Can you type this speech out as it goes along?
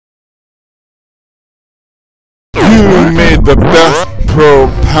made the best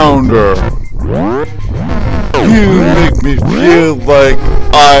propounder. You make me feel like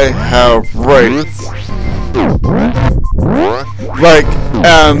I have rights. Like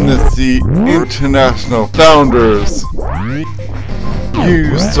Amnesty International Founders.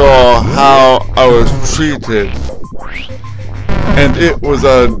 You saw how I was treated, and it was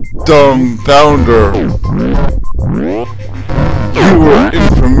a dumbfounder. You were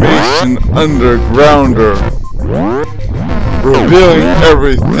information undergrounder, revealing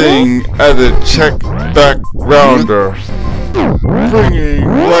everything as a check backrounder, bringing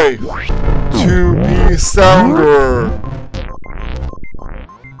life to be sounder.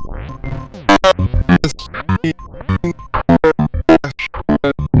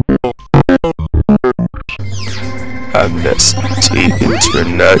 Amnesty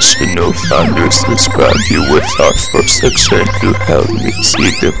International Founders describe you with our first section to help me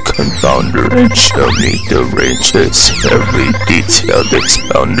see the confounder and show me the ranges. Every detailed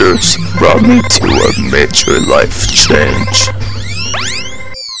expounders brought me to a major life change.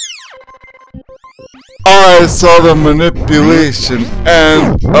 I saw the manipulation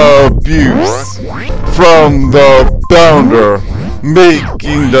and abuse from the founder,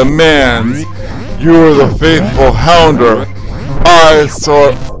 making demands. You were the faithful hounder. I saw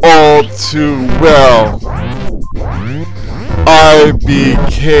it all too well. I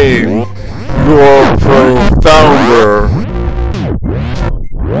became your propounder.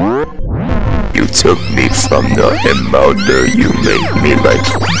 You took me from the IMOUNDER, you made me like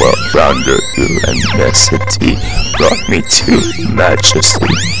a well-rounder. Through Amnesty brought me to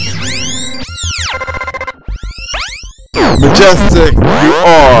majesty. Majestic you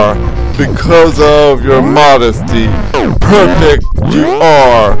are, because of your modesty. Perfect you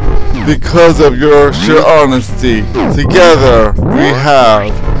are, because of your sheer honesty. Together we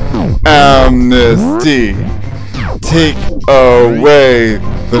have amnesty. Take away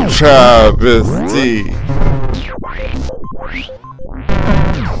the travesty.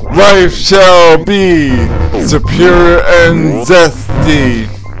 Life shall be superior and zesty.